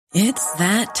It's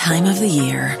that time of the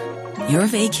year. Your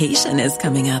vacation is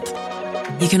coming up.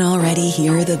 You can already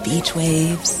hear the beach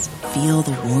waves, feel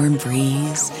the warm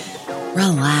breeze,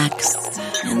 relax,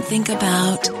 and think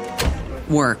about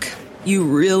work. You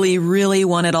really, really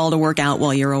want it all to work out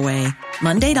while you're away.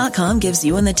 Monday.com gives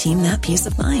you and the team that peace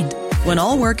of mind. When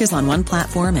all work is on one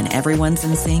platform and everyone's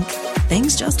in sync,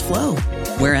 things just flow.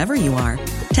 Wherever you are,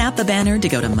 tap the banner to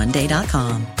go to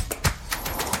Monday.com.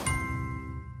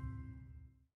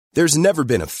 There's never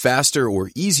been a faster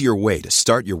or easier way to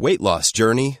start your weight loss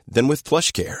journey than with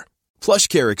PlushCare.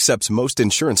 PlushCare accepts most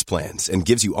insurance plans and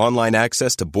gives you online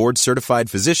access to board-certified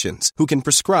physicians who can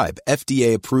prescribe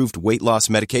FDA-approved weight loss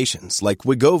medications like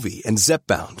Wegovy and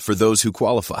Zepbound for those who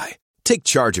qualify. Take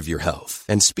charge of your health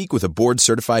and speak with a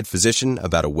board-certified physician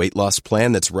about a weight loss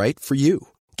plan that's right for you.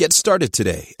 Get started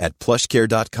today at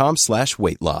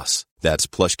plushcare.com/weight loss. That's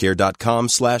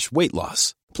plushcare.com/weight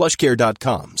loss.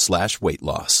 plushcare.com/weight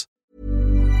loss.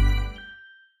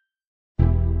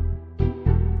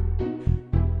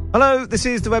 Hello, this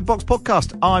is the Red Box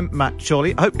Podcast. I'm Matt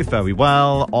Chorley. I hope you're very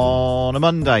well on a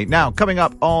Monday. Now, coming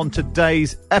up on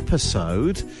today's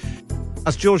episode,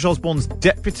 as George Osborne's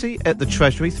deputy at the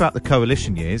Treasury throughout the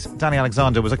coalition years, Danny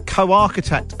Alexander was a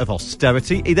co-architect of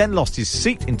austerity. He then lost his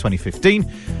seat in 2015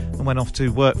 and went off to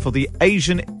work for the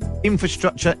Asian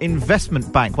Infrastructure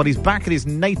Investment Bank. Well, he's back in his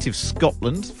native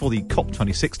Scotland for the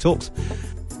COP26 talks.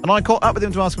 And I caught up with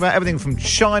him to ask about everything from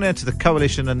China to the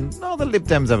coalition and are the Lib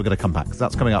Dems ever going to come back? Because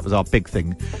that's coming up as our big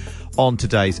thing on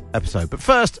today's episode. But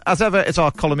first, as ever, it's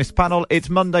our columnist panel. It's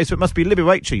Monday, so it must be Libby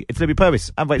Raichie, it's Libby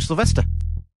Purvis and Rachel Sylvester.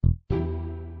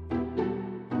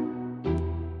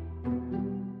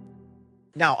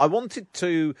 Now, I wanted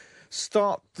to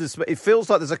start this. It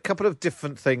feels like there's a couple of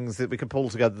different things that we can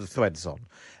pull together the threads on.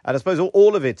 And I suppose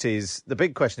all of it is, the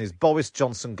big question is Boris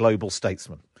Johnson, global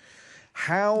statesman.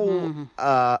 How...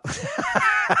 an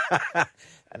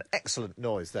excellent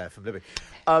noise there from Libby.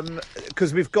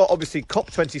 Because we've got, obviously,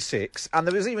 COP26, and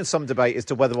there is even some debate as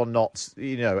to whether or not,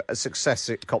 you know, a success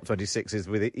at COP26 is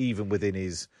even within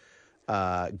his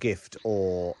gift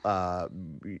or,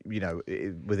 you know,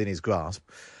 within his grasp.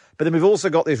 But then we've also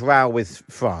got this row with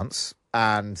France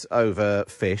and over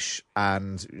fish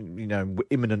and, you know,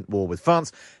 imminent war with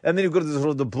France. And then you've got sort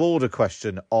of the broader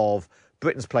question of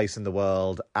Britain's place in the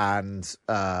world and,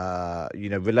 you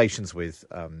know, relations with,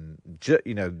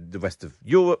 you know, the rest of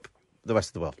Europe, the rest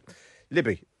of the world.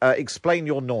 Libby, explain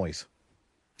your noise.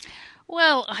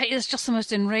 Well, it's just the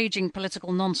most enraging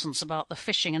political nonsense about the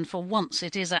fishing, and for once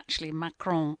it is actually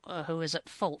Macron who is at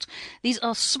fault. These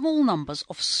are small numbers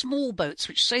of small boats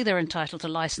which say they're entitled to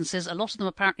licences. A lot of them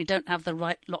apparently don't have the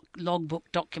right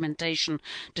logbook documentation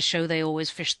to show they always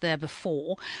fished there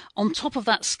before. On top of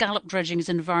that, scallop dredging is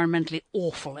environmentally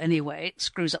awful anyway. It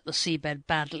screws up the seabed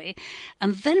badly.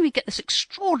 And then we get this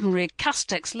extraordinary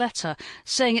Castex letter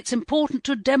saying it's important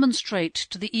to demonstrate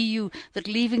to the EU that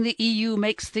leaving the EU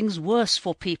makes things worse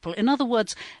for people. In other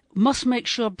words, must make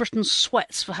sure Britain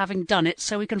sweats for having done it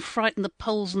so we can frighten the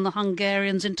Poles and the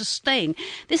Hungarians into staying.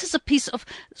 This is a piece of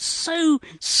so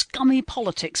scummy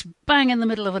politics, bang in the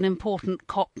middle of an important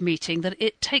COP meeting, that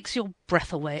it takes your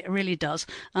breath away. It really does.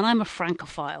 And I'm a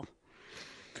Francophile.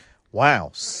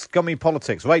 Wow, scummy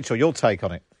politics. Rachel, your take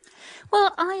on it?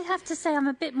 Well, I have to say I'm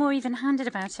a bit more even-handed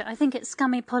about it. I think it's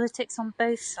scummy politics on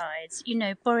both sides. You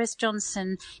know, Boris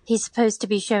Johnson, he's supposed to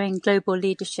be showing global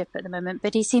leadership at the moment,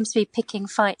 but he seems to be picking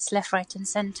fights left, right and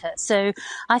centre. So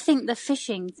I think the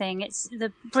fishing thing, it's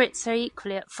the Brits are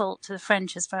equally at fault to the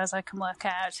French as far as I can work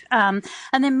out. And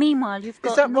then meanwhile, you've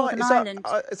got Northern Ireland.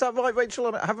 Is that right,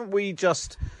 Rachel? Haven't we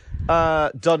just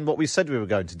done what we said we were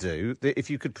going to do? That if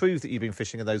you could prove that you've been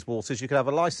fishing in those waters, you could have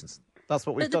a licence. That's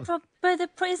what we've done.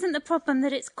 Isn't the problem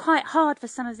that it's quite hard for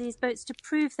some of these boats to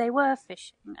prove they were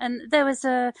fishing? And there was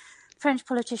a French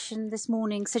politician this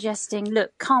morning suggesting,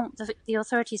 look, can't the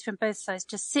authorities from both sides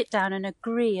just sit down and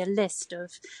agree a list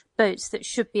of boats that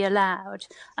should be allowed?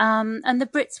 And the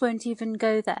Brits won't even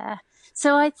go there.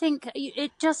 So I think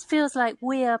it just feels like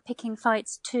we are picking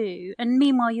fights too. And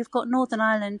meanwhile, you've got Northern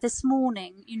Ireland this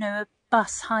morning, you know, a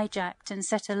bus hijacked and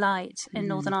set alight in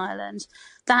Northern Ireland.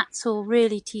 That's all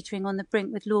really teetering on the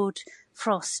brink, with Lord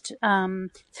Frost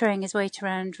throwing his weight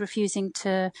around, refusing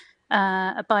to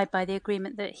abide by the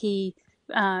agreement that he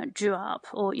drew up,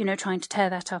 or, trying to tear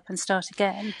that up and start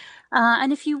again.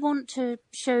 And if you want to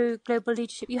show global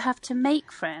leadership, you have to make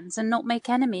friends and not make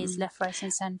enemies left, right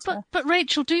and centre. But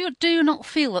Rachel, do you not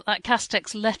feel that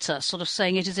Castex letter sort of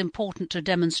saying it is important to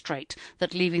demonstrate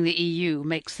that leaving the EU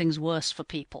makes things worse for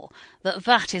people,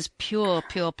 that is pure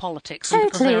politics, totally.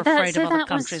 And because they're afraid of other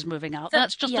countries moving out?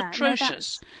 That's just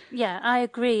atrocious. I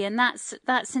agree. And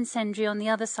that's incendiary on the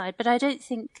other side. But I don't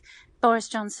think Boris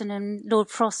Johnson and Lord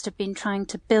Frost have been trying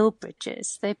to build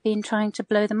bridges. They've been trying to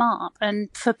blow them up, and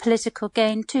for political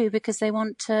gain too, because they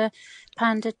want to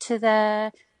pander to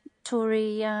their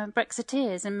Tory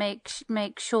Brexiteers and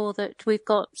make sure that we've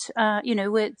got,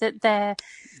 that they're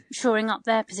shoring up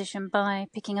their position by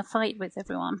picking a fight with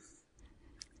everyone.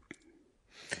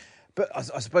 But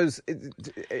I suppose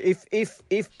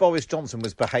if Boris Johnson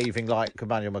was behaving like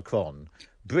Emmanuel Macron,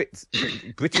 British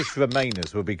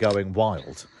Remainers would be going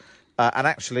wild. And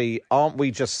actually, aren't we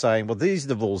just saying, well, these are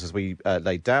the rules as we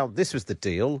laid down. This was the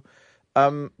deal.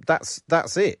 That's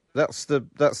it. That's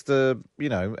the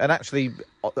and actually,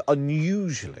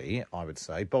 unusually, I would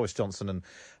say, Boris Johnson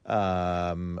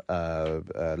and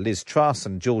Liz Truss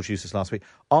and George Eustice last week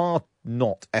are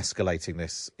not escalating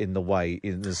this in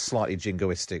the slightly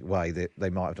jingoistic way that they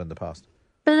might have done in the past.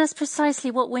 But that's precisely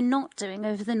what we're not doing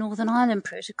over the Northern Ireland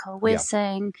Protocol. We're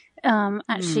saying,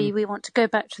 actually, we want to go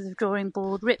back to the drawing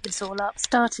board, rip this all up,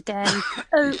 start again.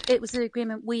 Oh, it was the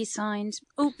agreement we signed.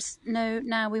 Oops, no,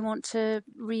 now we want to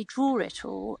redraw it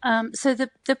all. So the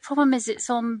problem is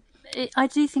I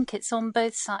do think it's on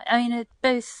both sides. I mean,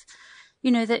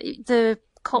 the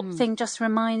COP thing just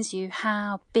reminds you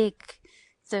how big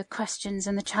the questions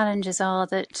and the challenges are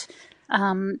that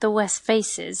the West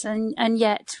faces, and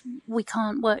yet we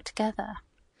can't work together.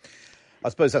 I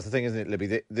suppose that's the thing, isn't it,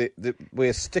 Libby?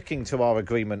 We're sticking to our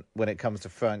agreement when it comes to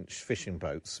French fishing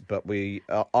boats, but we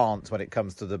aren't when it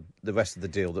comes to the rest of the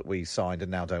deal that we signed and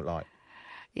now don't like.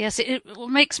 Yes, it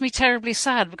makes me terribly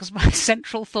sad, because my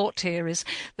central thought here is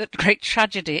that great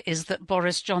tragedy is that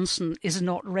Boris Johnson is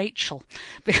not Rachel,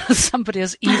 because somebody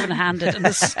as even-handed and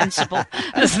as sensible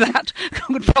as that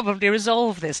would probably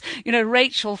resolve this.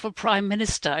 Rachel for Prime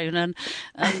Minister, and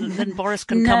then Boris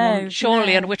can come on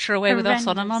surely and witter away with us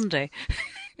on a Monday.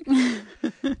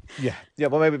 Yeah.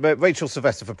 Well, maybe Rachel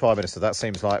Sylvester for Prime Minister. That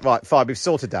seems like right. Fine, we've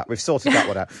sorted that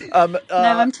one out. No,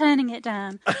 I'm turning it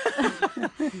down.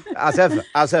 As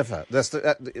ever. That's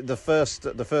the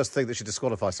first thing that should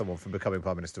disqualify someone from becoming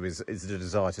Prime Minister is the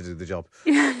desire to do the job.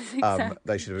 Yes, exactly.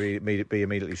 They should be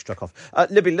immediately struck off.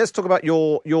 Libby, let's talk about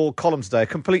your column today. A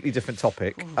completely different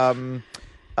topic.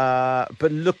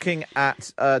 But looking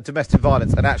at domestic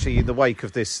violence, and actually in the wake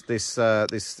of the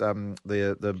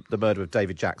murder of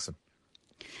David Jackson.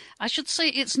 I should say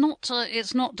it's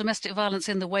not domestic violence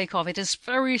in the wake of. It is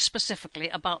very specifically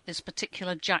about this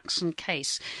particular Jackson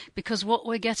case, because what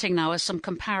we're getting now is some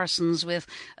comparisons with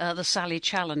the Sally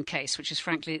Challen case, which is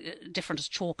frankly different as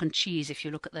chalk and cheese if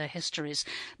you look at their histories.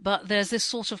 But there's this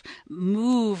sort of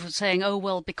move saying, oh,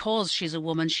 well, because she's a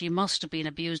woman, she must have been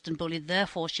abused and bullied,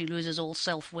 therefore she loses all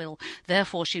self-will,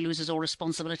 therefore she loses all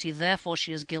responsibility, therefore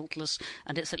she is guiltless,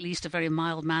 and it's at least a very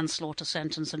mild manslaughter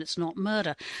sentence and it's not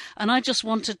murder. And I just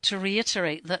wanted to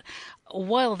reiterate that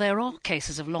while there are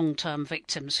cases of long-term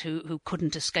victims who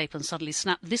couldn't escape and suddenly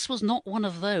snapped, this was not one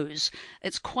of those.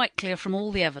 It's quite clear from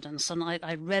all the evidence, and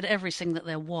I read everything that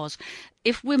there was.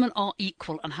 If women are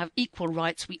equal and have equal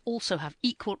rights, we also have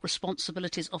equal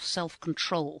responsibilities of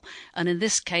self-control. And in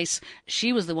this case,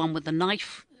 she was the one with the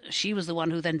knife. She was the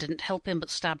one who then didn't help him but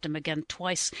stabbed him again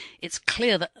twice. It's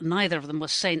clear that neither of them were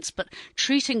saints, but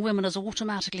treating women as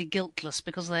automatically guiltless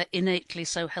because they're innately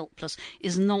so helpless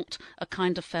is not a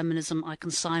kind of feminism I can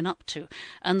sign up to.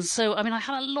 And so, I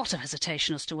had a lot of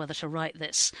hesitation as to whether to write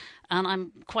this, and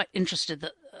I'm quite interested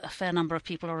that a fair number of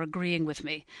people are agreeing with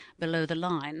me below the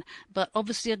line, but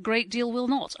obviously a great deal will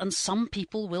not. And some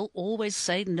people will always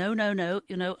say, no,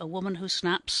 a woman who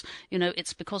snaps,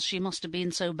 it's because she must have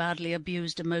been so badly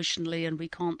abused emotionally and we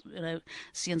can't,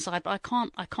 see inside. But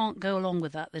I can't go along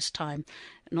with that this time,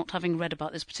 not having read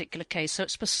about this particular case. So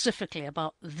it's specifically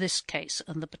about this case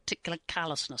and the particular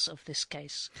callousness of this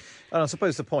case. And I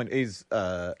suppose the point is,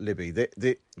 Libby,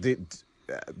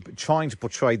 trying to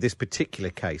portray this particular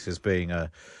case as being a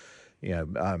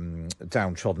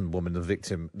downtrodden woman, the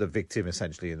victim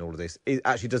essentially in all of this, it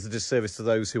actually does a disservice to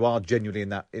those who are genuinely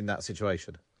in that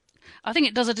situation. I think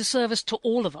it does a disservice to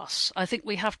all of us. I think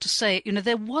we have to say,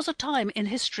 there was a time in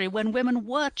history when women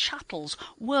were chattels,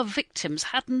 were victims,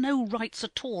 had no rights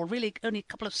at all, really only a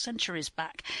couple of centuries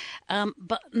back.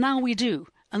 But now we do.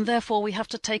 and therefore we have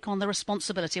to take on the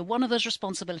responsibility. One of those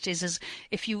responsibilities is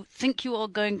if you think you are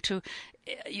going to,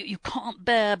 you can't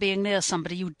bear being near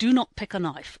somebody, you do not pick a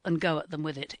knife and go at them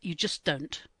with it. You just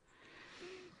don't.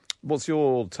 What's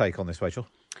your take on this, Rachel?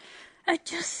 It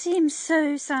just seems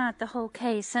so sad, the whole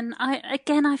case. And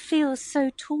I feel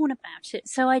so torn about it.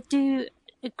 So I do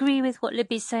agree with what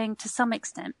Libby's saying to some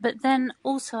extent. But then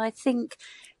also I think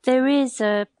there is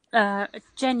a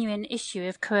genuine issue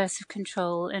of coercive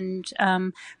control and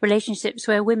relationships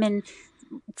where women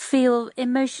feel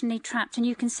emotionally trapped. And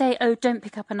you can say, oh, don't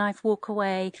pick up a knife, walk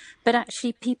away. But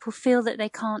actually people feel that they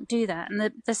can't do that.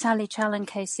 And the Sally Challen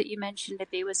case that you mentioned,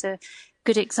 Libby, was a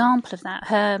good example of that.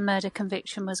 Her murder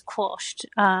conviction was quashed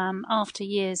after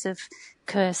years of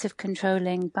coercive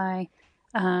controlling by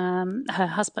her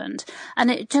husband.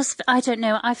 And it just, I don't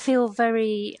know, I feel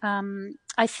very,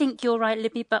 I think you're right,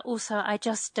 Libby, but also I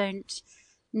just don't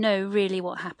know really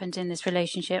what happened in this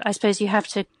relationship. I suppose you have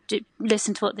to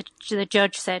listen to what the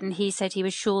judge said, and he said he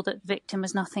was sure that the victim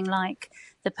was nothing like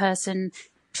the person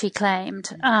she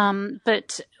claimed.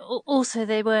 But also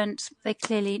they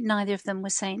clearly, neither of them were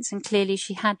saints, and clearly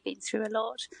she had been through a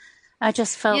lot. I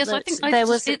just felt yes, that I think there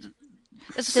was there's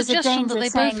a suggestion that they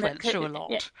both went through a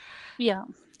lot. Yeah.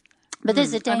 But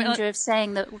there's a danger of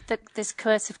saying that this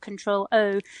coercive control,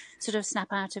 sort of snap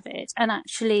out of it. And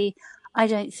actually, I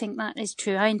don't think that is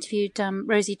true. I interviewed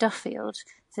Rosie Duffield,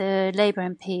 the Labour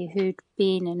MP who'd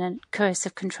been in a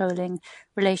coercive controlling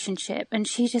relationship. And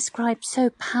she described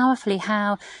so powerfully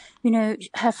how,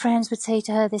 her friends would say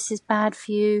to her, this is bad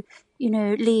for you,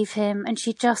 leave him. And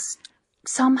she just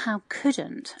somehow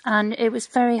couldn't. And it was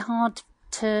very hard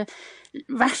to,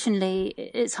 rationally,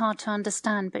 it's hard to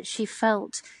understand, but she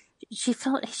felt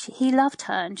he loved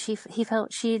her, and she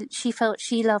felt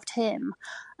she loved him,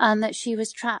 and that she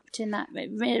was trapped in that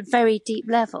very deep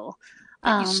level.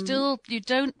 You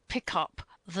don't pick up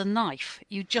the knife.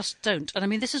 You just don't. And I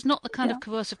mean, this is not the kind of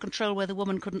coercive control where the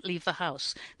woman couldn't leave the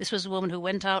house. This was a woman who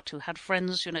went out, who had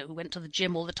friends, who went to the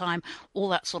gym all the time, all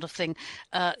that sort of thing.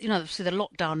 Obviously the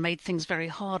lockdown made things very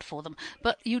hard for them.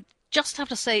 But you just have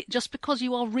to say, just because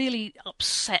you are really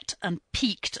upset and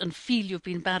piqued and feel you've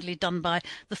been badly done by,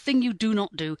 the thing you do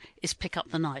not do is pick up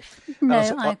the knife. No,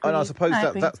 I agree. And I suppose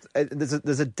that's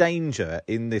there's a danger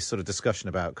in this sort of discussion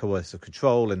about coercive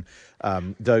control and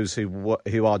those who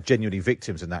are genuinely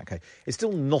victims in that case. It's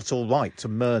still not all right to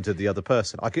murder the other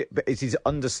person. But it is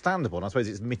understandable, and I suppose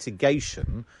it's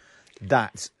mitigation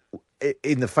that,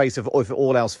 in the face of, if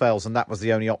all else fails and that was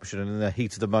the only option, and in the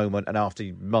heat of the moment and after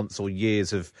months or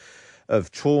years of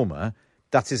trauma,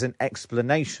 that is an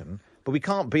explanation. But we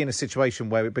can't be in a situation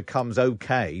where it becomes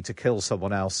okay to kill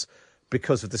someone else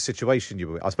because of the situation you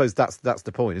were in. I suppose that's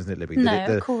the point, isn't it, Libby? No,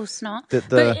 of course not.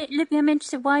 But Libby, I'm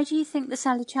interested, why do you think the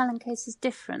Sally Challen case is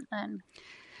different then?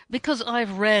 Because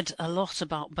I've read a lot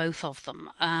about both of them,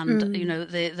 and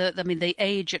the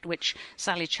age at which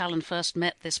Sally Challen first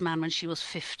met this man when she was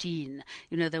 15.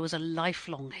 There was a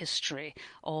lifelong history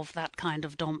of that kind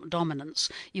of dominance.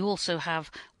 You also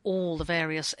have all the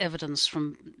various evidence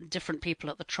from different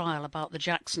people at the trial about the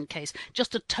Jackson case.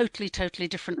 Just a totally, totally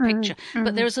different picture.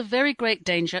 But there is a very great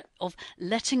danger of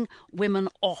letting women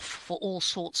off for all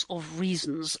sorts of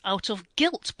reasons out of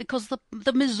guilt, because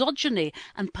the misogyny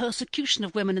and persecution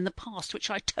of women in the past,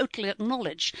 which I totally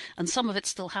acknowledge, and some of it's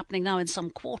still happening now in some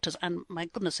quarters, and my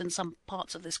goodness, in some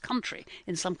parts of this country,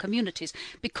 in some communities.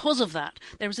 Because of that,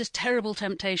 there is this terrible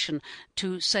temptation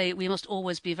to say we must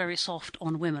always be very soft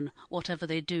on women, whatever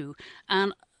they do.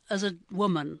 And as a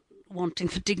woman wanting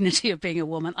the dignity of being a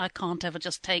woman, I can't ever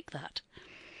just take that.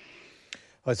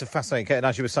 Well, it's a fascinating case. And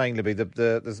as you were saying, Libby,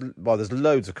 there's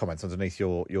loads of comments underneath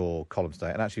your column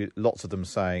today, and actually lots of them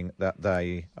saying that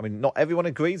not everyone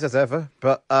agrees as ever,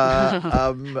 but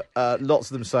lots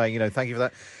of them saying, thank you for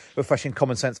that refreshing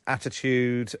common sense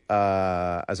attitude.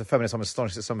 As a feminist, I'm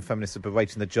astonished that some feminists are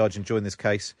berating the judge and join this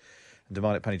case and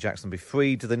demand that Penny Jackson be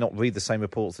freed. Do they not read the same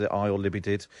reports that I or Libby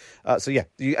did? You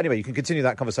can continue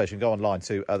that conversation. Go online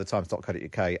to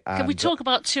thetimes.co.uk. Can we talk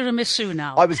about tiramisu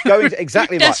now? I was going to,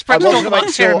 exactly right. I wanted to make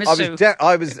sure.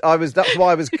 I was. That's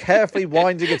why I was carefully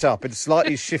winding it up and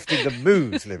slightly shifting the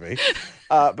mood, Libby,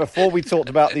 before we talked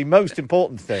about the most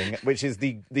important thing, which is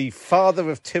the father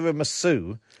of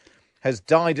tiramisu has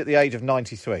died at the age of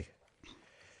 93.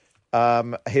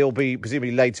 He'll be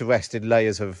presumably laid to rest in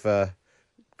layers of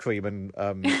cream and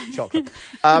chocolate.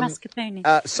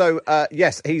 Mascarpone.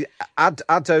 Yes, he's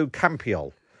Ado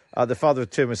Campiol, the father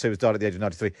of tiramisu, has died at the age of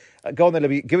 93. Go on then,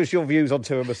 Libby. Give us your views on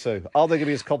tiramisu. Are they going to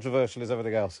be as controversial as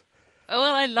everything else?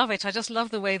 Well, I love it. I just love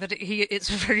the way that it's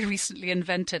very recently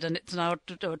invented and it's now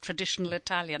traditional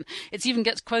Italian. It even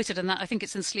gets quoted in that, I think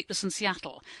it's in Sleepless in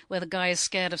Seattle, where the guy is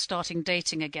scared of starting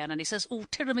dating again and he says, "Oh,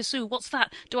 tiramisu, what's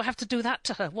that? Do I have to do that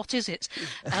to her? What is it?"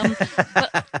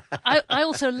 But I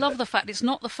also love the fact it's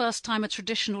not the first time a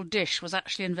traditional dish was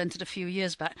actually invented a few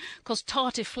years back, because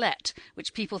tartiflette,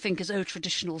 which people think is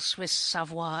traditional Swiss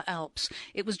Savoy Alps,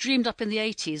 it was dreamed up in the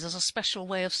 80s as a special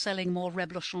way of selling more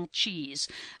reblochon cheese,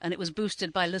 and it was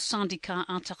boosted by Le Syndicat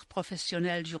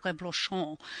Interprofessionnel du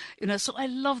Reblochon. So I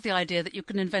love the idea that you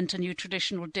can invent a new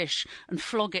traditional dish and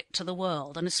flog it to the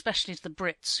world, and especially to the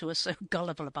Brits, who are so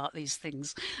gullible about these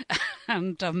things.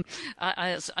 And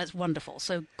it's wonderful.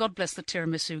 So God bless the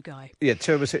tiramisu guy. Yeah,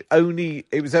 tiramisu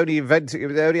it was only added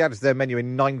to their menu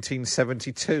in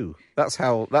 1972. That's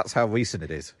how recent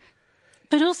it is.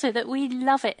 But also that we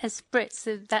love it as Brits,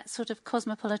 that sort of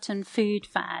cosmopolitan food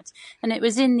fad. And it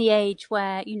was in the age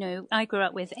where, I grew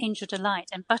up with Angel Delight,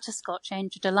 and butterscotch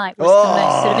Angel Delight was the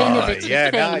most sort of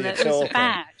innovative thing that was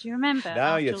about. Do you remember?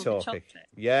 Now you're talking.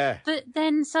 Yeah. But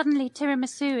then suddenly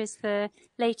tiramisu is the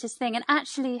latest thing. And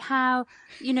actually how,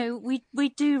 we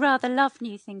do rather love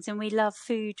new things, and we love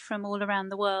food from all around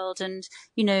the world. And,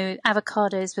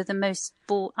 avocados were the most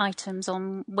bought items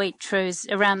on Waitrose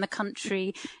around the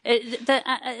country.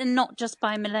 And not just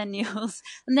by millennials.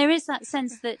 And there is that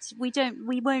sense that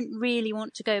we won't really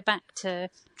want to go back to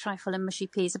trifle and mushy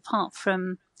peas, apart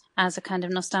from as a kind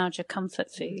of nostalgia comfort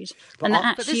food. And that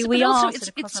actually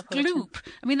it's gloop.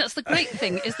 I mean, that's the great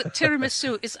thing, is that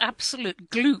tiramisu is absolute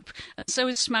gloop, and so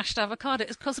is smashed avocado.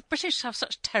 It's because the British have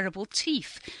such terrible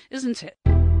teeth, isn't it?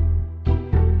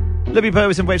 Libby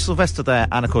Purves and Rachel Sylvester there,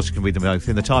 and of course you can read them both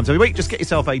in The Times every week. Just get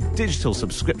yourself a digital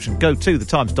subscription. Go to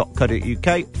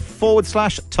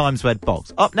thetimes.co.uk/Times Red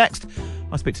Box. Up next,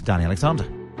 I speak to Danny Alexander.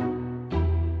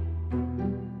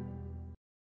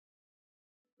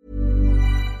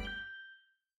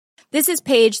 This is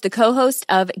Paige, the co-host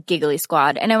of Giggly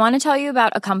Squad, and I want to tell you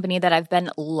about a company that I've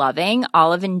been loving,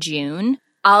 Olive & June.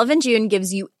 Olive & June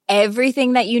gives you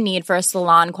everything that you need for a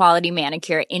salon-quality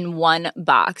manicure in one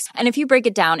box. And if you break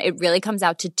it down, it really comes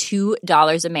out to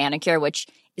 $2 a manicure, which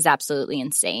is absolutely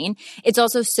insane. It's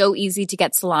also so easy to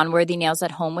get salon-worthy nails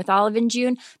at home with Olive &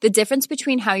 June. The difference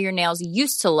between how your nails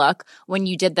used to look when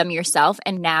you did them yourself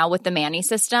and now with the Mani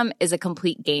system is a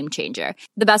complete game changer.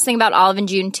 The best thing about Olive &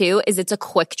 June, too, is it's a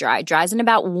quick dry. Dries in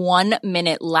about 1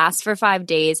 minute, lasts for 5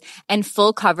 days, and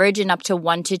full coverage in up to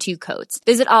 1 to 2 coats.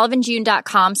 Visit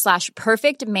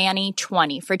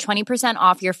oliveandjune.com/perfectmani20 for 20%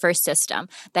 off your first system.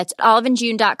 That's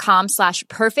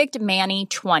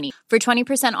oliveandjune.com/perfectmani20 for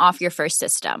 20% off your first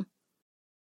system.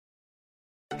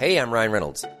 Hey, I'm Ryan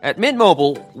Reynolds. At Mint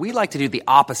Mobile, we like to do the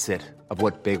opposite of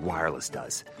what Big Wireless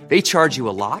does. They charge you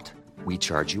a lot, we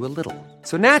charge you a little.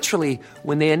 So naturally,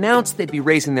 when they announced they'd be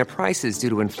raising their prices due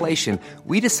to inflation,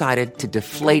 we decided to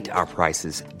deflate our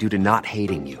prices due to not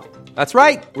hating you. That's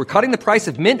right. We're cutting the price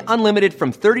of Mint Unlimited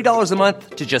from $30 a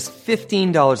month to just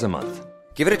 $15 a month.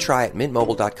 Give it a try at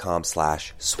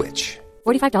mintmobile.com/switch.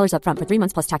 $45 up front for 3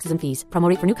 months plus taxes and fees. Promo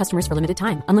rate for new customers for limited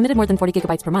time. Unlimited more than 40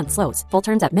 gigabytes per month. Slows full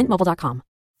terms at mintmobile.com.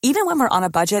 Even when we're on a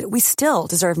budget, we still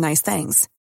deserve nice things.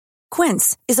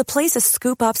 Quince is a place to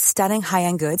scoop up stunning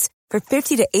high-end goods for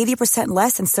 50 to 80%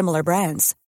 less than similar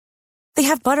brands. They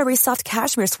have buttery soft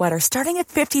cashmere sweaters starting at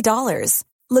 $50,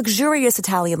 luxurious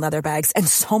Italian leather bags, and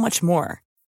so much more.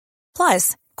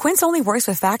 Plus, Quince only works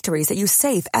with factories that use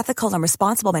safe, ethical, and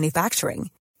responsible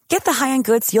manufacturing. Get the high-end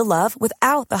goods you'll love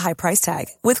without the high price tag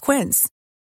with Quince.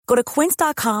 Go to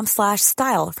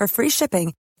quince.com/style for free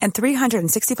shipping and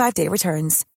 365-day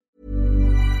returns.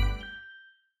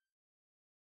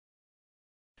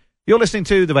 You're listening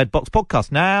to the Red Box Podcast.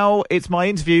 Now it's my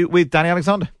interview with Danny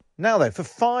Alexander. Now then, for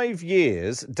 5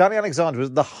 years, Danny Alexander was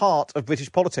at the heart of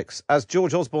British politics. As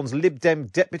George Osborne's Lib Dem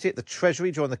deputy at the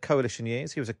Treasury during the coalition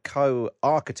years, he was a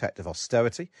co-architect of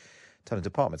austerity, telling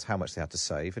departments how much they had to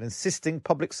save and insisting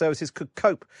public services could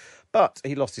cope. But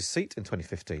he lost his seat in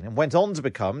 2015 and went on to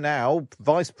become now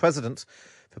Vice President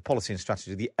for Policy and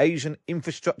Strategy of the Asian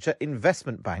Infrastructure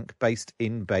Investment Bank based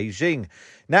in Beijing.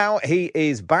 Now he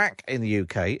is back in the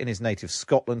UK, in his native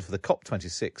Scotland, for the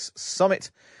COP26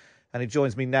 summit. And he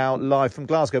joins me now live from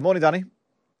Glasgow. Morning, Danny.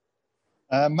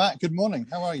 Matt, good morning.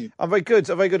 How are you? I'm very good.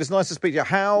 It's nice to speak to you.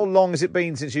 How long has it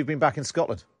been since you've been back in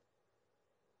Scotland?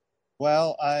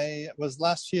 Well, I was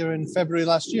last year in February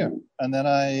last year, and then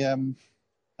I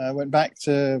went back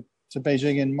to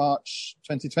Beijing in March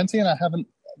 2020, and I haven't.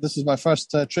 This is my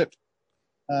first trip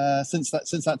since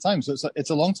that time, so it's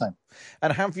a long time.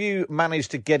 And have you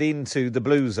managed to get into the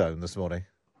blue zone this morning?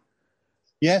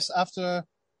 Yes, after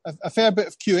a fair bit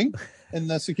of queuing, in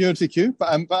the security queue, but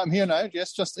I'm here now.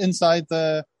 Yes, just inside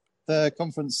the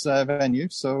conference venue.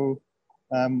 So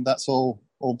that's all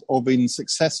been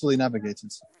successfully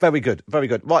navigated. Very good, very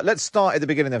good. Right, let's start at the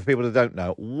beginning then for people that don't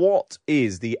know. What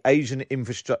is the Asian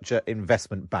Infrastructure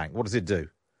Investment Bank? What does it do?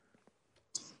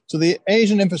 So the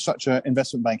Asian Infrastructure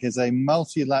Investment Bank is a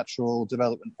multilateral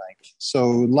development bank. So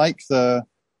like the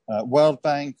World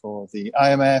Bank or the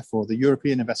IMF or the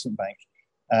European Investment Bank,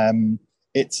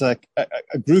 it's a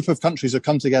group of countries that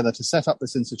come together to set up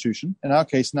this institution. In our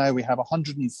case now, we have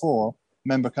 104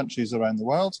 member countries around the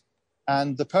world.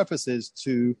 And the purpose is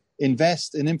to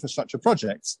invest in infrastructure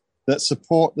projects that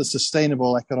support the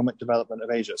sustainable economic development of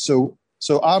Asia. So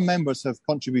our members have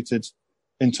contributed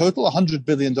in total $100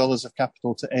 billion of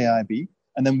capital to AIB.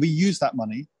 And then we use that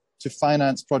money to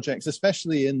finance projects,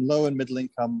 especially in low and middle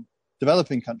income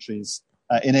developing countries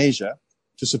in Asia,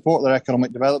 to support their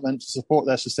economic development, to support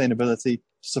their sustainability,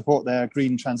 to support their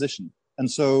green transition. And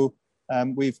so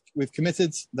we've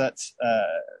committed that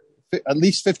at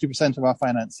least 50% of our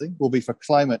financing will be for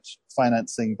climate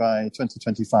financing by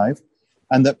 2025,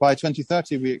 and that by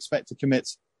 2030 we expect to commit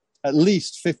at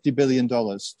least $50 billion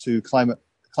to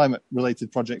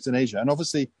climate-related projects in Asia. And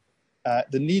obviously,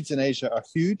 the needs in Asia are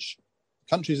huge.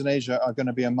 Countries in Asia are going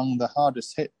to be among the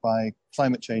hardest hit by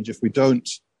climate change if we don't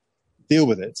deal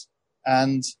with it.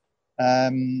 And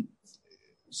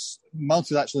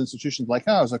multilateral institutions like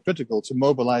ours are critical to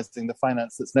mobilizing the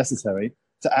finance that's necessary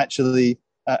to actually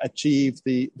achieve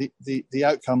the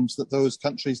outcomes that those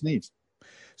countries need.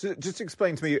 So just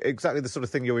explain to me exactly the sort of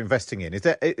thing you're investing in.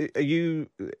 Are you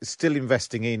still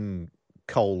investing in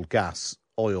coal, gas,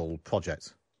 oil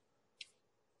projects?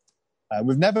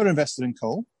 We've never invested in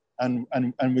coal, and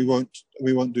we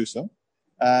won't do so.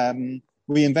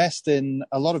 We invest in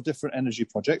a lot of different energy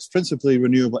projects, principally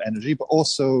renewable energy, but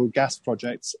also gas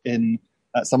projects in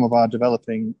some of our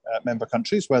developing member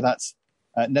countries where that's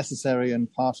necessary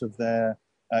and part of their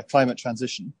climate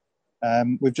transition.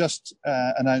 We've just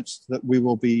announced that we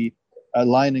will be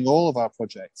aligning all of our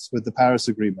projects with the Paris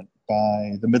Agreement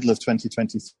by the middle of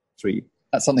 2023.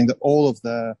 That's something that all of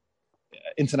the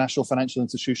international financial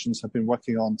institutions have been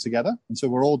working on together. And so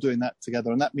we're all doing that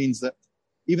together. And that means that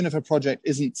even if a project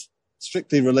isn't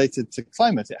strictly related to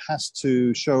climate, it has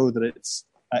to show that it's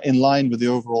in line with the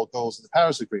overall goals of the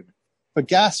Paris Agreement. For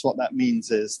gas, what that means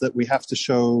is that we have to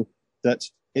show that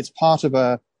it's part of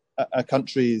a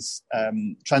country's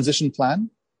transition plan,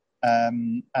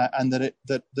 and that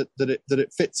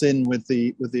it fits in with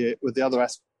the other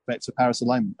aspects of Paris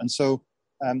alignment. And so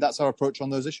that's our approach on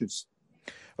those issues.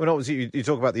 I mean, obviously, you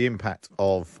talk about the impact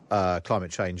of climate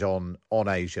change on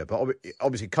Asia, but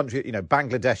obviously,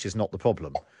 Bangladesh is not the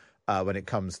problem when it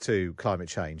comes to climate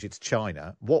change. It's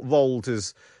China. What role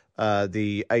does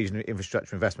the Asian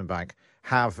Infrastructure Investment Bank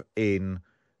have in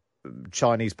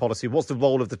Chinese policy? What's the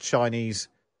role of the Chinese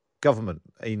government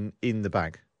in the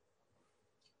bank?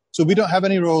 So we don't have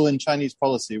any role in Chinese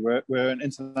policy. We're an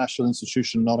international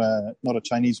institution, not a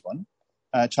Chinese one.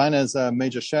 China is a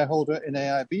major shareholder in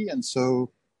AIB, and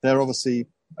so they're obviously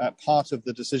part of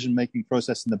the decision-making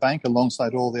process in the bank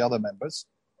alongside all the other members.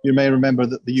 You may remember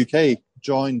that the UK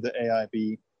joined the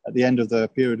AIB at the end of the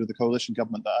period of the coalition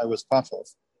government that I was part of.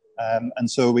 And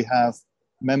so we have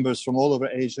members from all over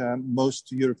Asia,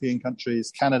 most European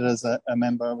countries. Canada's a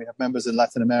member. We have members in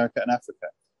Latin America and Africa.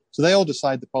 So they all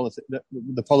decide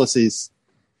the policies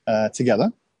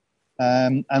together.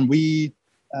 And we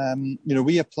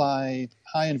apply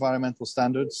high environmental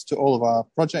standards to all of our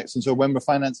projects. And so when we're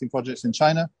financing projects in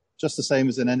China, just the same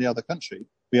as in any other country,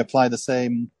 we apply the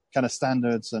same kind of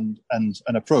standards and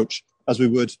approach as we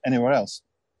would anywhere else.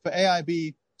 For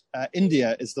AIB,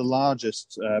 India is the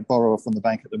largest borrower from the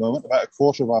bank at the moment. About a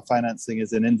quarter of our financing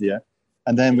is in India.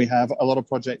 And then we have a lot of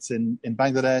projects in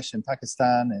Bangladesh, in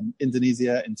Pakistan, in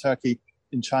Indonesia, in Turkey,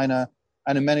 in China,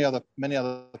 and in many other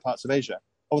parts of Asia.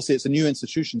 Obviously, it's a new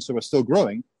institution, so we're still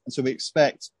growing. And so we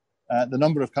expect the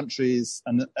number of countries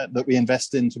that we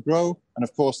invest in to grow, and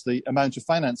of course, the amount of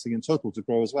financing in total to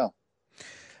grow as well.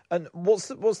 And what's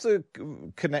the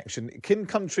connection? Can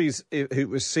countries who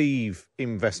receive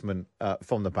investment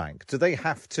from the bank, do they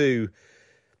have to,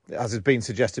 as has been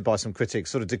suggested by some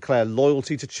critics, sort of declare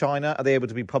loyalty to China? Are they able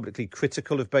to be publicly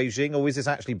critical of Beijing, or is this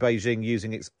actually Beijing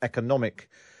using its economic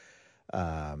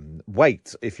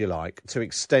weight, if you like, to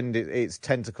extend its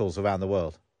tentacles around the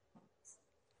world?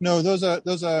 No,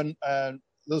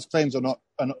 those claims are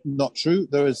not true.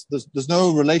 There's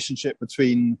no relationship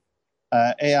between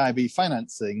AIB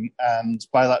financing and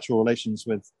bilateral relations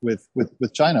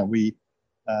with China. We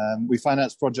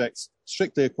finance projects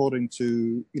strictly according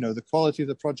to the quality of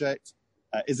the project.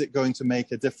 Is it going to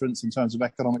make a difference in terms of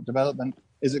economic development?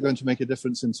 is it going to make a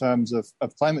difference in terms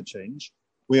of climate change,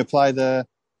 we apply the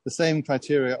same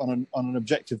criteria on an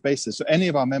objective basis. So any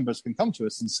of our members can come to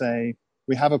us and say,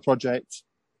 we have a project,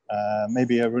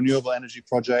 maybe a renewable energy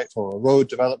project or a road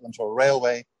development or a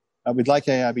railway. We'd like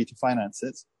AIB to finance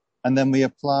it. And then we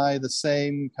apply the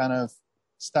same kind of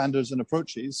standards and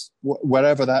approaches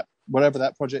wherever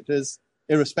that project is,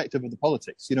 irrespective of the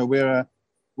politics. You know, we're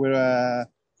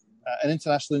an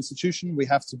international institution. We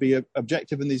have to be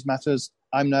objective in these matters.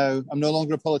 I'm no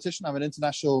longer a politician. I'm an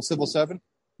international civil servant.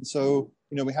 So,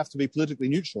 you know, we have to be politically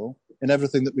neutral in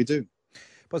everything that we do.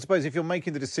 But I suppose if you're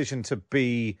making the decision to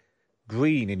be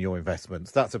green in your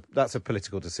investments, that's a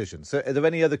political decision. So are there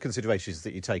any other considerations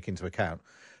that you take into account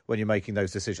when you're making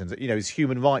those decisions? You know, is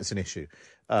human rights an issue,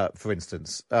 for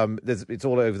instance? It's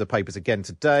all over the papers again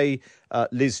today.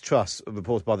 Liz Truss,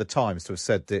 reported by The Times, to have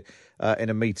said that in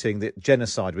a meeting that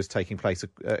genocide was taking place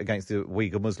against the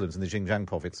Uyghur Muslims in the Xinjiang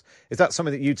province. Is that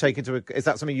something that you take into? Is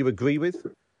that something you agree with?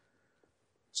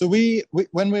 So we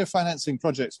when we're financing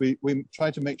projects, we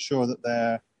try to make sure that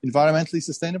they're environmentally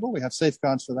sustainable. We have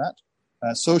safeguards for that.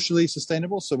 Socially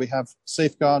sustainable. So we have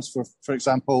safeguards for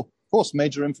example, of course,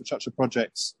 major infrastructure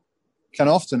projects can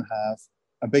often have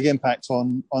a big impact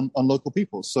on local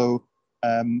people. So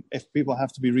if people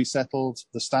have to be resettled,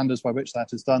 the standards by which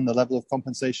that is done, the level of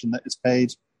compensation that is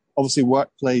paid, obviously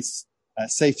workplace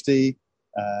safety,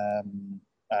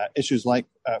 issues like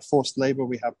forced labor,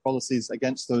 we have policies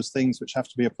against those things which have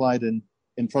to be applied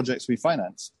in projects we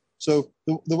finance. So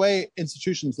the way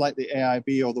institutions like the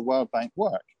AIB or the World Bank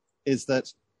work is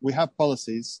that we have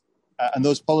policies and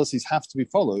those policies have to be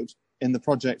followed in the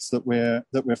projects that we're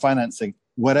financing,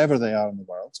 wherever they are in the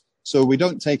world. So we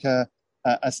don't take a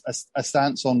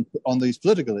stance on these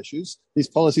political issues. These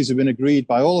policies have been agreed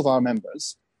by all of our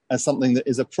members as something that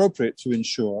is appropriate to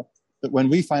ensure that when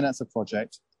we finance a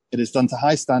project, it is done to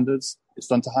high standards, it's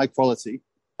done to high quality,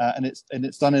 and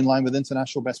it's done in line with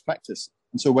international best practice.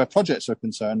 And so where projects are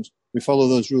concerned, we follow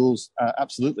those rules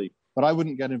absolutely. But I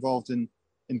wouldn't get involved in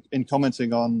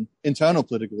commenting on internal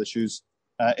political issues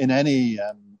in any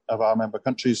of our member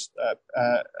countries.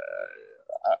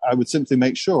 I would simply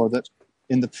make sure that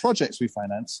in the projects we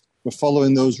finance, we're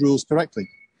following those rules correctly.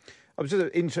 I was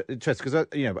just interested because,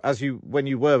 you know, when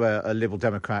you were a Liberal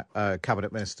Democrat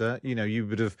cabinet minister, you know, you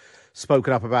would have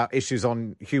spoken up about issues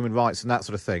on human rights and that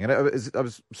sort of thing. And I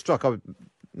was struck,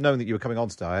 knowing that you were coming on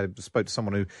today, I spoke to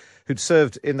someone who'd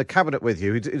served in the cabinet with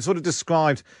you, who sort of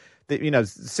described that, you know,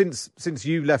 since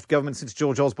you left government, since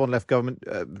George Osborne left government,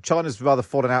 China's rather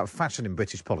fallen out of fashion in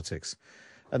British politics.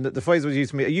 And the phrase was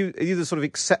used to me, are you the sort of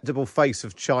acceptable face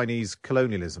of Chinese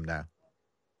colonialism now?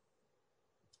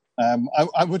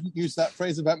 I wouldn't use that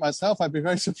phrase about myself. I'd be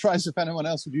very surprised if anyone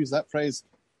else would use that phrase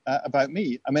about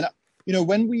me. I mean, you know,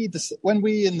 when we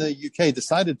in the UK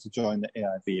decided to join the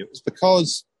AIB, it was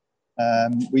because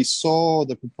we saw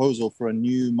the proposal for a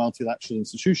new multilateral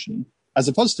institution as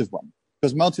a positive one.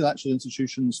 Because multilateral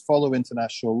institutions follow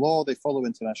international law, they follow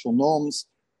international norms,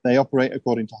 they operate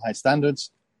according to high standards.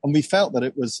 And we felt that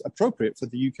it was appropriate for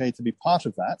the UK to be part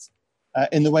of that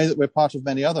in the way that we're part of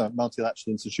many other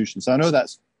multilateral institutions. So I know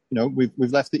that's, you know,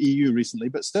 we've left the EU recently,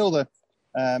 but still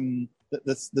the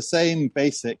same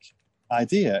basic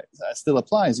idea still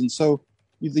applies. And so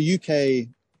the UK,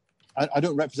 I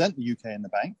don't represent the UK in the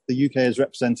bank. The UK is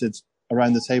represented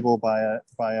around the table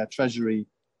by a Treasury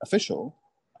official.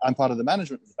 I'm part of the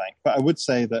management of the bank, but I would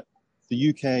say that the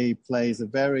UK plays a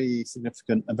very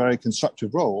significant and very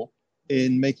constructive role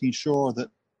in making sure that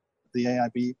the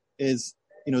AIB is,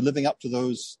 you know, living up to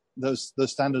those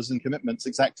standards and commitments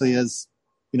exactly as,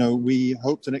 you know, we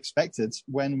hoped and expected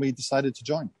when we decided to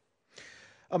join.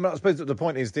 I mean, I suppose that the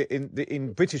point is that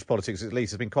in British politics, at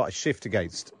least, there's been quite a shift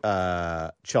against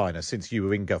China since you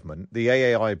were in government. The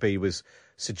AIB was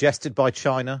suggested by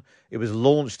China. It was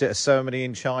launched at a ceremony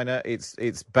in China.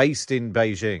 It's based in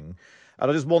Beijing. And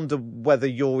I just wonder whether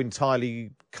you're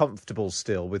entirely comfortable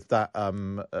still with that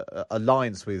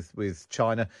alliance with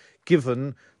China,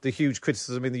 given the huge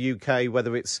criticism in the UK,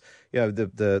 whether it's, you know,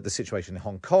 the situation in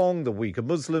Hong Kong, the Uyghur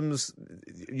Muslims.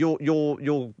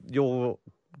 You're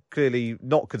clearly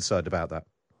not concerned about that.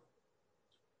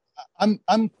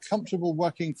 I'm comfortable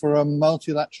working for a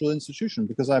multilateral institution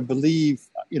because I believe,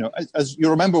 you know, as you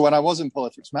remember when I was in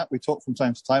politics, Matt, we talk from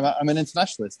time to time. I'm an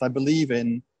internationalist. I believe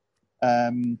in,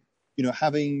 you know,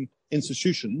 having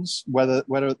institutions, whether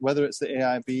it's the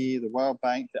AIB, the World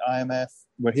Bank, the IMF.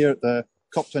 We're here at the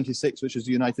COP26, which is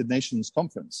the United Nations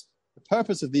conference. The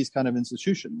purpose of these kind of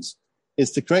institutions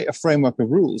is to create a framework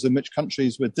of rules in which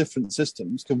countries with different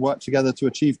systems can work together to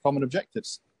achieve common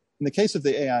objectives. In the case of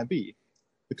the AIB,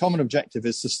 the common objective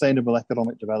is sustainable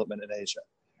economic development in Asia.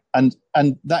 And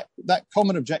that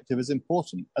common objective is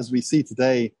important, as we see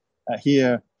today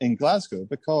here in Glasgow,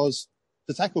 because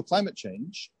to tackle climate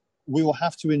change, we will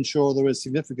have to ensure there is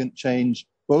significant change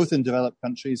both in developed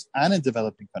countries and in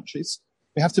developing countries.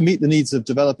 We have to meet the needs of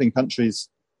developing countries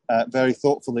very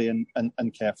thoughtfully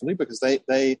and carefully, because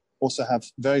they also have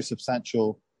very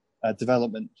substantial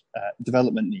development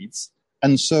needs.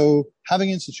 And so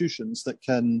having institutions that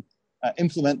can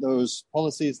implement those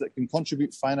policies, that can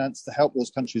contribute finance to help those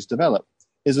countries develop,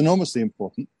 is enormously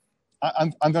important.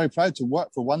 I'm very proud to work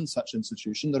for one such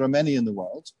institution. There are many in the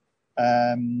world.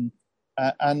 And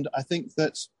I think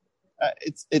that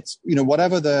it's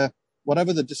whatever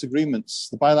the disagreements,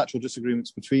 the bilateral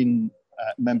disagreements between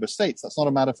member states, that's not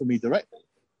a matter for me directly.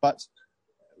 But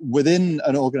within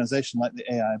an organization like the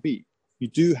AIIB, you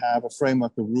do have a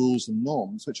framework of rules and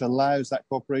norms which allows that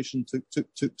cooperation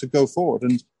to go forward.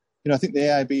 And I think the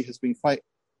AIIB has been quite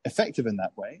effective in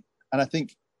that way. And I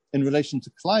think in relation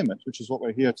to climate, which is what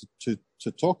we're here to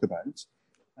talk about,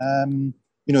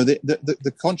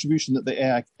 the contribution that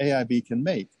the AIIB can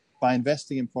make by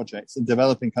investing in projects in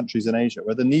developing countries in Asia,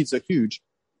 where the needs are huge,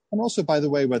 and also, by the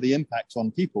way, where the impact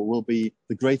on people will be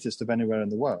the greatest of anywhere in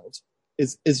the world,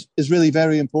 is really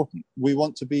very important. We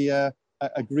want to be a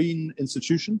green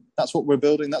institution. That's what we're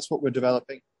building. That's what we're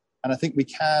developing. And I think we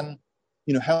can,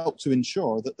 help to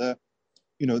ensure that the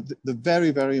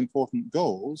very, very important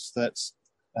goals that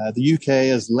the UK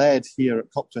has led here at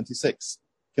COP26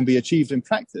 can be achieved in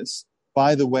practice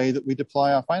by the way that we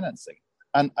deploy our financing.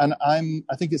 And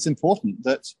I think it's important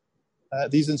that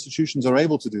these institutions are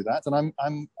able to do that. And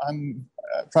I'm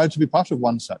proud to be part of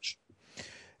one such.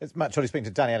 It's Matt Chorley speaking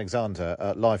to Danny Alexander,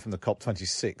 live from the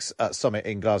COP26 summit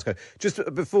in Glasgow. Just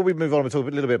before we move on, we'll talk a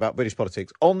little bit about British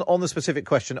politics. On the specific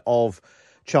question of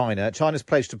China, China's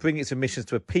pledged to bring its emissions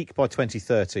to a peak by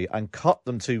 2030 and cut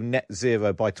them to net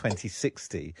zero by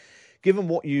 2060. Given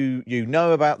what you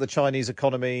know about the Chinese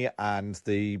economy and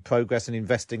the progress in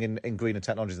investing in greener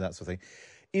technologies and that sort of thing,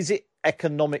 is it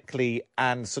economically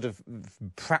and sort of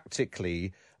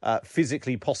practically,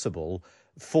 physically possible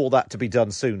for that to be done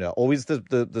sooner, or is the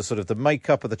sort of the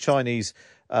makeup of the Chinese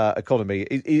economy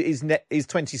is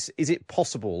it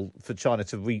possible for China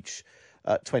to reach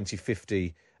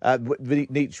 2050,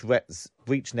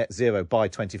 reach net zero by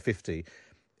 2050?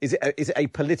 Is it a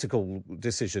political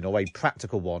decision or a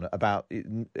practical one about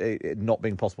it not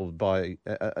being possible by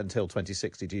until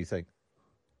 2060? Do you think?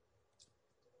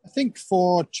 I think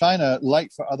for China,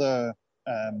 like for other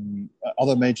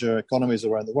major economies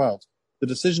around the world, the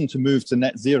decision to move to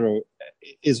net zero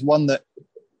is one that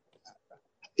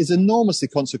is enormously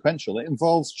consequential. It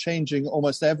involves changing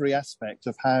almost every aspect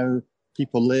of how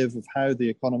people live, of how the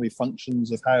economy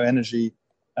functions, of how energy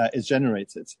is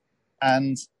generated.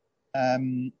 And,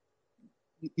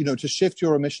 to shift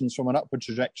your emissions from an upward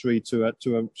trajectory to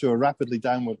a rapidly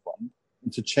downward one,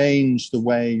 and to change the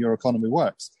way your economy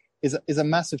works is a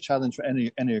massive challenge for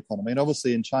any economy. And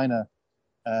obviously in China,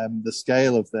 the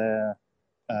scale of their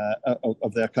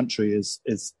country is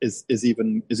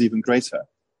even greater.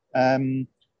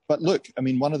 But look, I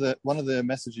mean, one of the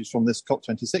messages from this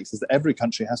COP26 is that every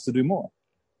country has to do more.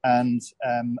 And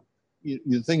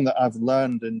the thing that I've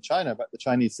learned in China about the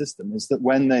Chinese system is that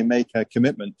when they make a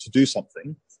commitment to do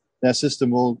something, their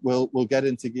system will get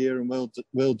into gear and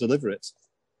will deliver it.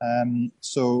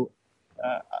 So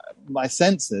my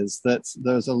sense is that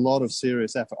there's a lot of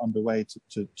serious effort underway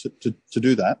to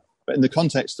do that. But in the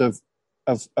context of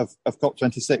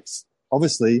COP26,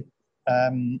 obviously,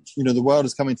 the world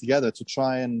is coming together to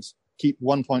try and keep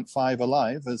 1.5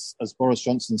 alive, as Boris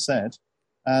Johnson said,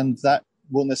 and that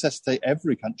will necessitate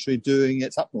every country doing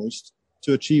its utmost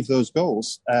to achieve those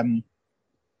goals.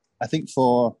 I think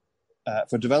for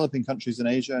developing countries in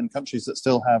Asia and countries that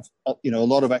still have a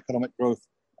lot of economic growth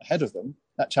ahead of them,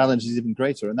 that challenge is even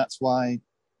greater, and that's why,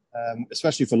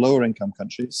 especially for lower income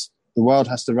countries, the world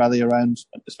has to rally around,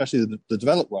 especially the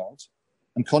developed world,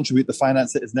 and contribute the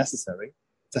finance that is necessary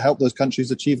to help those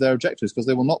countries achieve their objectives, because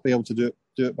they will not be able to do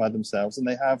it by themselves. And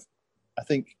they have, I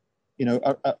think,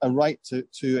 a right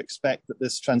to expect that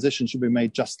this transition should be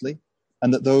made justly,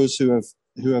 and that those who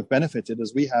have benefited,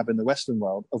 as we have in the Western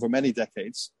world over many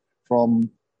decades, from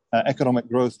economic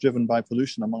growth driven by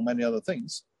pollution, among many other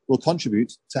things, will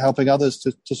contribute to helping others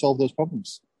to solve those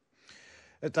problems.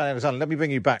 Dan Alexander, let me bring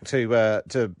you back to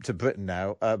Britain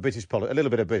now. A little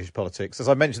bit of British politics. As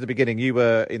I mentioned at the beginning, you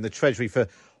were in the Treasury for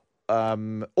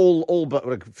all but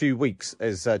a few weeks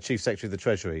as Chief Secretary of the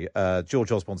Treasury.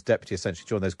 George Osborne's deputy, essentially,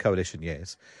 during those coalition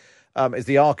years. is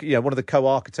one of the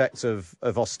co-architects of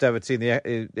austerity and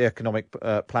the economic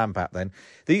plan back then.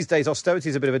 These days, austerity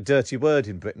is a bit of a dirty word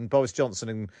in Britain. Boris Johnson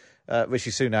and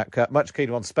Rishi Sunak much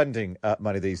keener on spending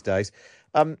money these days.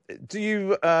 Do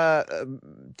you have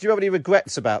any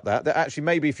regrets about that? That actually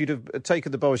maybe if you'd have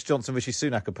taken the Boris Johnson, Rishi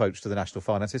Sunak approach to the national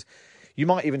finances, you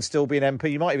might even still be an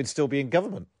MP. You might even still be in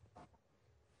government.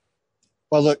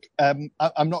 Well, look,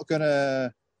 I'm not going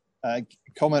to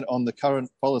comment on the current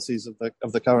policies of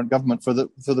the current government for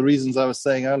the reasons I was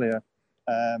saying earlier.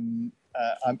 I'm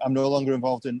no longer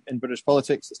involved in British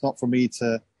politics. It's not for me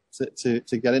to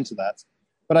get into that.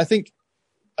 But I think,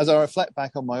 as I reflect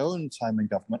back on my own time in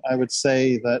government, I would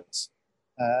say that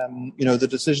the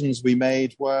decisions we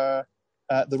made were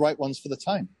the right ones for the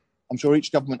time. I'm sure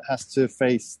each government has to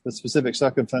face the specific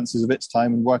circumstances of its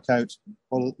time and work out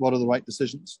what are the right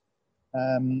decisions.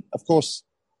 Of course,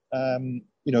 as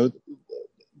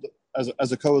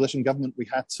a coalition government, we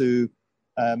had to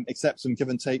accept some give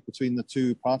and take between the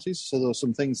two parties. So there were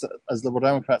some things that, as Liberal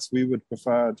Democrats, we would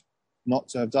prefer not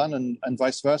to have done, and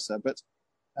vice versa. But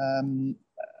I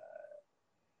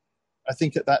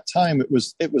think at that time it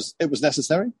was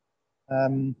necessary.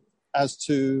 As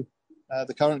to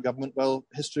the current government, well,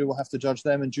 history will have to judge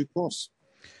them in due course.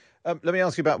 Let me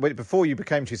ask you about, before you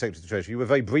became Chief Secretary of the Treasury, you were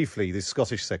very briefly the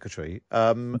Scottish Secretary.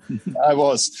 I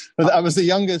was. I was the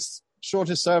youngest,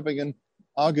 shortest serving and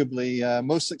arguably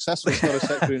most successful Scottish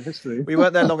Secretary in history. We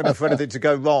weren't there long enough for anything to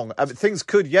go wrong. Things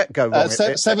could yet go wrong.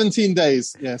 17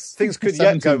 days, yes. Things could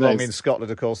yet go wrong in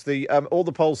Scotland, of course. All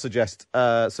the polls suggest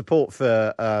support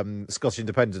for Scottish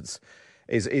independence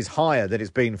is higher than it's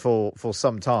been for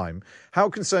some time. How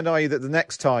concerned are you that the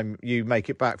next time you make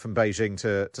it back from Beijing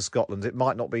to Scotland, it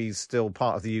might not be still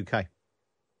part of the UK?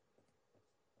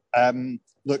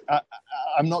 Look,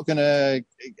 I'm not going to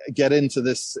get into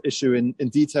this issue in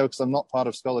detail because I'm not part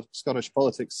of Scottish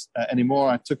politics anymore.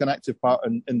 I took an active part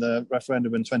in the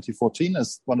referendum in 2014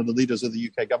 as one of the leaders of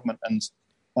the UK government, and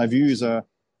my views are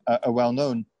well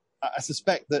known. I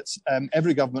suspect that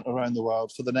every government around the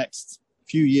world for the next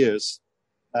few years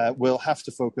will have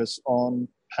to focus on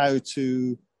how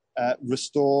to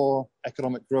restore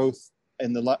economic growth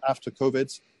after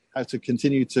COVID, how to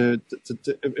continue to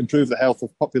improve the health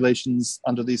of populations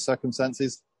under these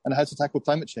circumstances, and how to tackle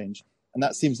climate change. And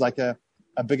that seems like a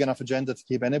big enough agenda to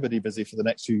keep anybody busy for the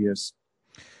next few years.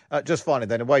 Just finally,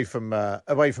 then, away from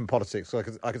politics, so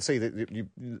I can see that you're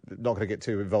not going to get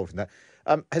too involved in that.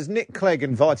 Has Nick Clegg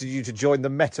invited you to join the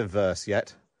metaverse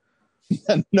yet?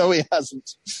 No, he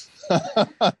hasn't.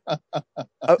 Of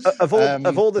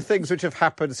all the things which have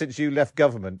happened since you left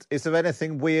government, is there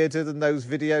anything weirder than those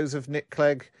videos of Nick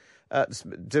Clegg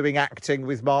doing acting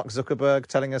with Mark Zuckerberg,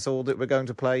 telling us all that we're going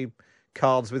to play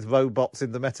cards with robots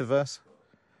in the metaverse?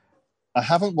 I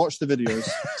haven't watched the videos,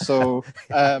 so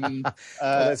well,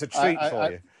 there's a treat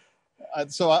for you.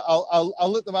 So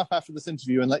I'll look them up after this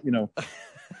interview and let you know.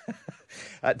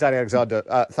 Danny Alexander,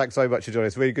 thanks so much for joining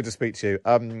us. Really good to speak to you.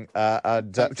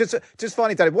 Just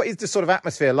finally, Danny, what is the sort of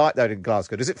atmosphere like there in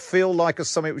Glasgow? Does it feel like a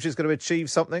summit which is going to achieve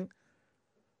something?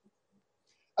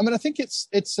 I mean, I think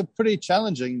it's a pretty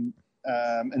challenging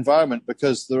environment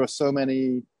because there are so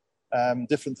many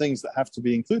different things that have to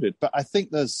be included. But I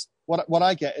think there's what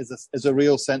I get is a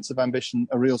real sense of ambition,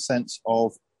 a real sense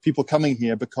of people coming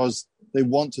here because they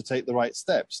want to take the right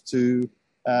steps to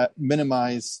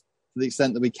minimise, to the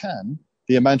extent that we can,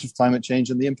 the amount of climate change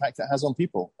and the impact it has on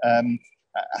people.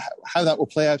 How that will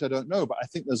play out, I don't know, but I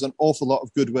think there's an awful lot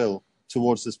of goodwill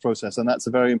towards this process, and that's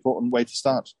a very important way to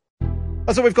start.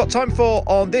 That's all we've got time for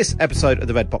on this episode of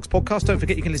the Red Box Podcast. Don't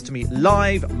forget you can listen to me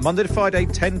live Monday to Friday,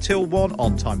 10 till 1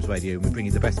 on Times Radio. We bring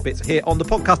you the best bits here on the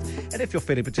podcast. And if you're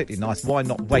feeling particularly nice, why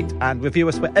not wait and review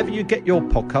us wherever you get your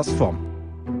podcasts from.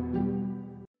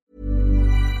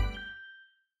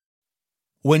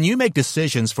 When you make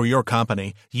decisions for your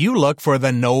company, you look for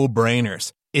the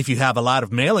no-brainers. If you have a lot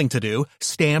of mailing to do,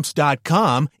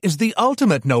 Stamps.com is the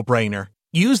ultimate no-brainer.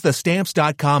 Use the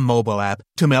Stamps.com mobile app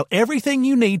to mail everything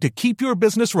you need to keep your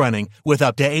business running with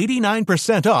up to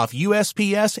 89% off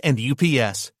USPS and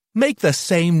UPS. Make the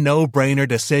same no-brainer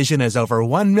decision as over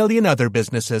 1 million other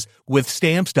businesses with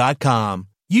Stamps.com.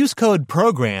 Use code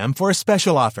PROGRAM for a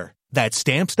special offer. That's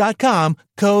Stamps.com,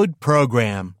 code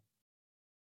PROGRAM.